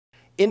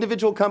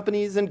Individual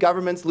companies and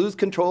governments lose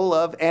control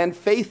of and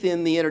faith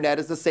in the internet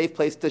as a safe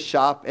place to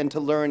shop and to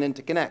learn and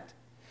to connect.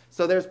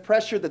 So there's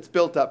pressure that's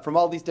built up from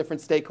all these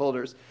different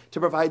stakeholders to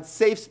provide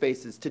safe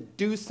spaces to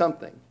do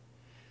something.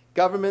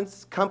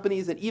 Governments,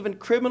 companies, and even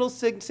criminal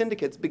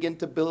syndicates begin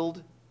to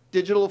build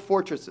digital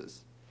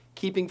fortresses,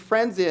 keeping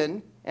friends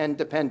in and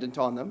dependent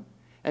on them,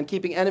 and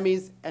keeping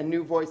enemies and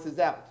new voices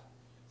out.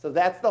 So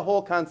that's the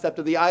whole concept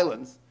of the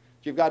islands.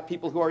 You've got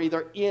people who are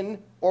either in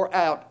or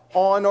out,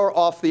 on or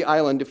off the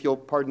island, if you'll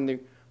pardon the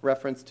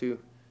reference to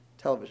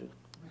television.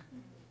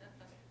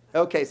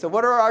 Okay, so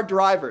what are our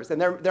drivers?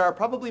 And there are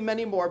probably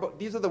many more, but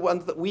these are the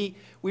ones that we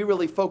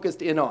really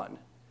focused in on.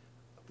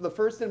 The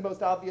first and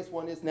most obvious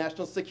one is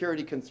national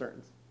security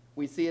concerns.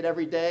 We see it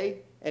every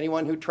day.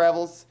 Anyone who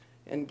travels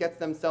and gets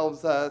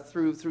themselves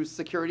through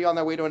security on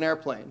their way to an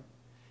airplane.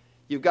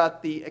 You've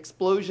got the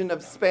explosion of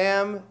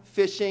spam,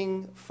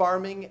 phishing,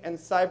 farming, and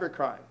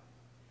cybercrime.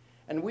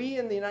 And we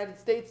in the United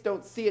States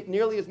don't see it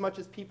nearly as much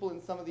as people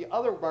in some of the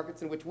other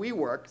markets in which we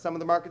work, some of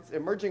the markets,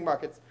 emerging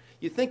markets.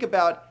 You think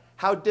about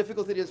how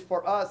difficult it is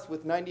for us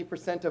with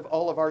 90% of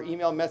all of our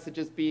email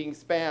messages being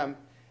spam.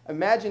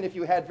 Imagine if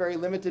you had very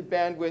limited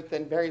bandwidth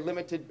and very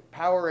limited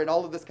power and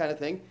all of this kind of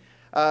thing.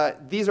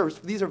 These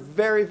are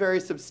very, very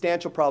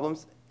substantial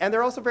problems. And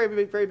they're also very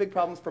big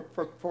problems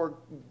for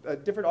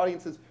different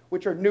audiences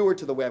which are newer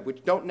to the web,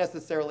 which don't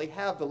necessarily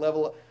have the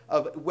level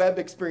of web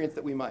experience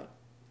that we might.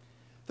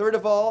 Third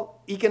of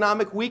all,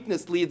 economic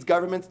weakness leads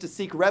governments to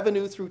seek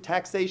revenue through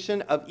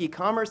taxation of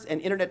e-commerce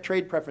and internet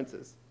trade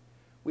preferences.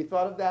 We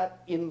thought of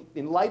that in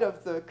light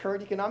of the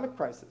current economic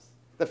crisis,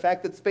 the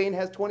fact that Spain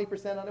has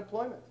 20%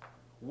 unemployment.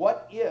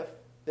 What if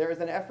there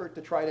is an effort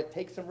to try to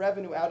take some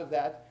revenue out of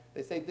that?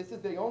 They say, this is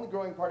the only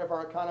growing part of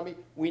our economy.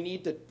 We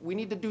need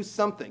to do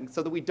something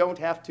so that we don't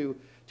have to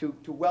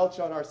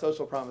welch on our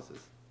social promises.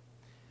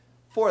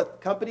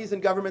 Fourth, companies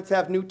and governments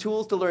have new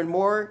tools to learn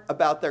more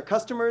about their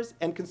customers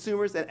and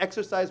consumers and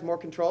exercise more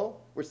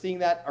control. We're seeing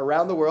that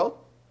around the world.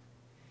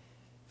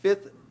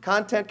 Fifth,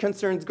 content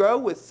concerns grow,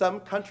 with some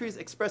countries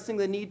expressing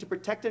the need to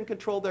protect and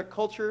control their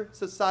culture,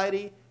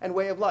 society, and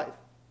way of life.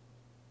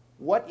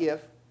 What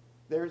if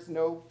there's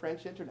no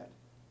French internet?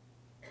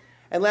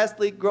 And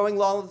lastly, growing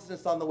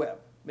lawlessness on the web,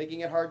 making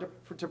it hard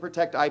to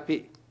protect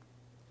IP.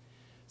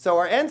 So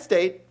our end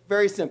state,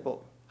 very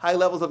simple. High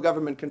levels of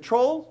government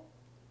control,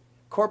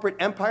 corporate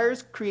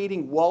empires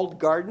creating walled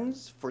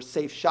gardens for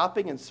safe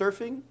shopping and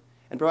surfing,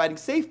 and providing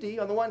safety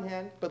on the one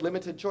hand, but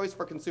limited choice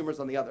for consumers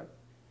on the other.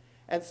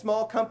 And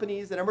small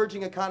companies and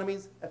emerging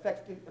economies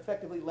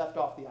effectively left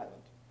off the island.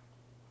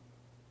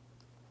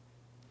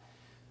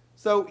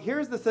 So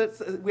here's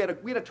we had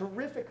a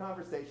terrific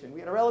conversation. We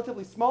had a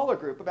relatively smaller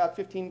group, about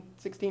 15,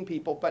 16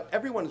 people, but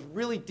everyone was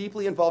really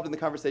deeply involved in the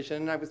conversation,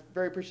 and I was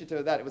very appreciative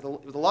of that. It was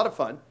a lot of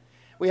fun.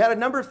 We had a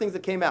number of things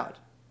that came out.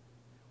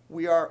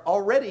 We are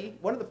already,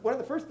 one of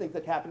the first things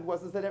that happened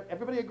was that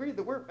everybody agreed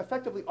that we're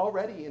effectively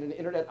already in an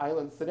internet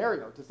island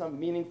scenario to some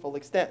meaningful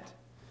extent.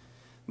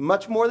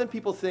 Much more than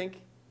people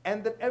think,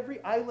 and that every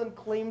island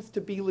claims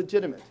to be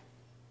legitimate,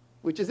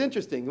 which is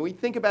interesting. We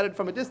think about it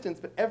from a distance,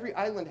 but every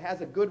island has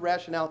a good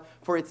rationale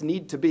for its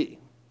need to be.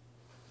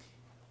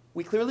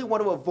 We clearly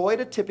want to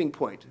avoid a tipping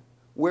point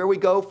where we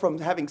go from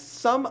having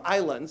some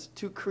islands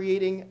to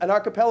creating an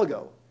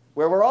archipelago,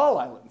 where we're all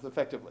islands,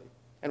 effectively,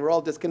 and we're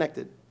all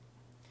disconnected.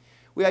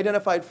 We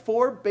identified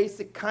 4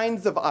 basic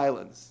kinds of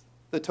islands: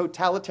 the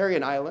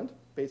totalitarian island,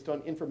 based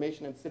on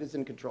information and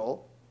citizen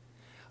control;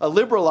 a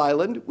liberal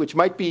island, which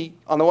might be,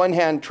 on the one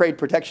hand, trade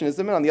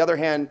protectionism, and on the other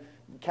hand,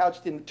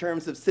 couched in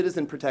terms of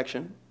citizen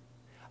protection;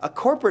 a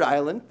corporate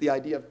island, the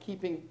idea of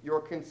keeping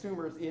your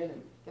consumers in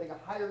and getting a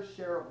higher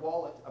share of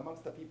wallet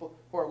amongst the people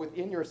who are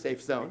within your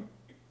safe zone;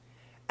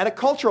 and a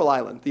cultural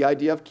island, the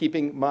idea of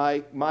keeping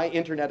my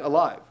internet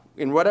alive,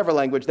 in whatever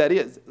language that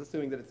is,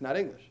 assuming that it's not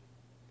English.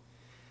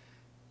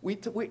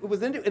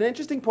 An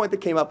interesting point that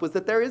came up was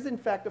that there is, in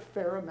fact, a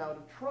fair amount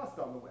of trust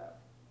on the web,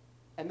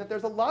 and that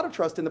there's a lot of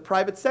trust in the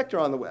private sector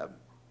on the web,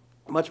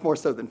 much more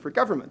so than for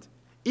government.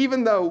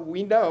 Even though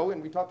we know,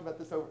 and we talked about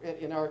this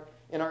in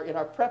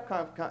our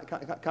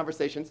prep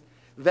conversations,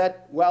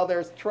 that while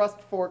there's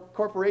trust for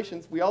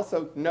corporations, we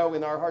also know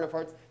in our heart of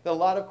hearts that a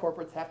lot of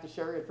corporates have to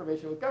share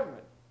information with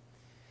government.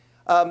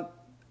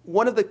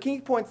 One of the key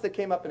points that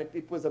came up, and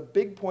it was a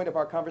big point of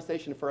our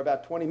conversation for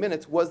about 20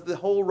 minutes, was the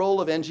whole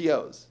role of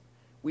NGOs.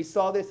 We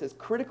saw this as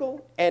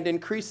critical and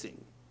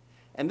increasing,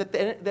 and that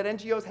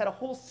NGOs had a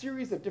whole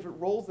series of different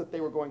roles that they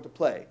were going to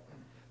play.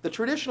 The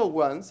traditional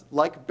ones,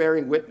 like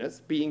bearing witness,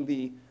 being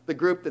the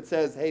group that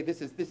says, hey, this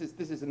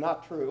is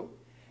not true,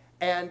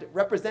 and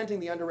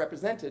representing the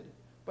underrepresented,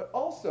 but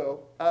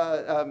also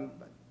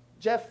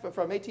Jeff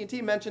from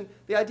AT&T mentioned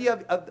the idea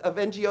of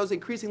NGOs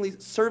increasingly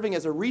serving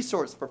as a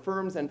resource for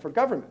firms and for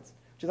governments,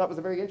 which I thought was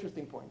a very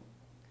interesting point.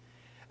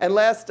 And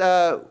last,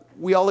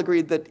 we all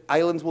agreed that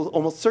islands will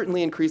almost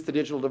certainly increase the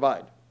digital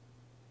divide.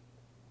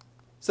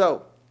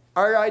 So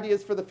our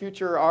ideas for the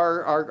future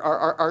are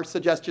our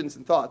suggestions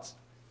and thoughts.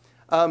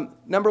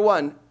 Number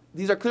one,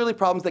 these are clearly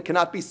problems that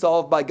cannot be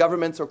solved by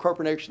governments or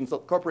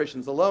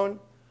corporations alone.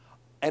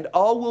 and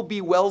all will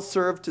be well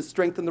served to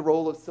strengthen the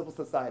role of civil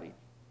society.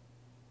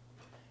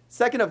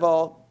 Second of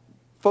all,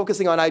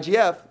 focusing on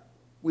IGF,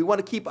 we want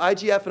to keep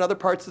IGF and other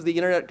parts of the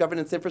internet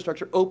governance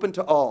infrastructure open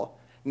to all,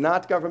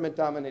 not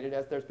government-dominated,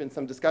 as there's been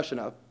some discussion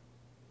of.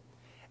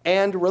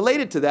 And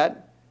related to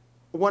that,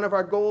 one of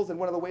our goals and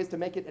one of the ways to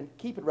make it and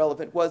keep it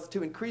relevant was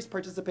to increase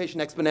participation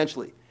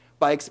exponentially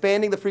by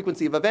expanding the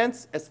frequency of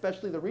events,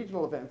 especially the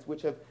regional events,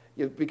 which have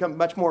become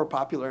much more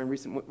popular in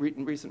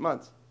recent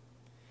months.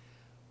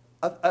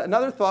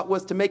 Another thought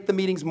was to make the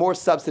meetings more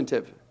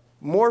substantive,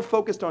 more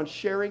focused on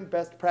sharing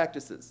best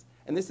practices.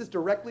 And this is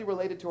directly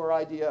related to our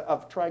idea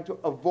of trying to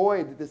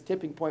avoid this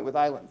tipping point with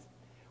islands.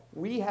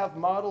 We have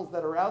models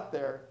that are out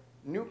there,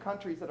 new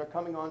countries that are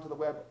coming onto the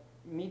web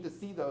need to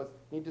see those,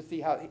 need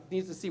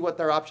to see what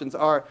their options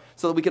are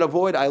so that we can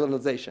avoid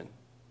islandization.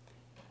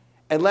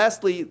 And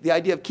lastly, the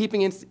idea of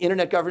keeping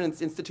internet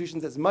governance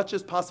institutions as much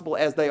as possible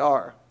as they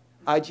are.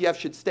 IGF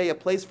should stay a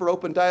place for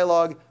open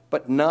dialogue,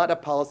 but not a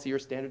policy or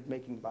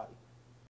standard-making body.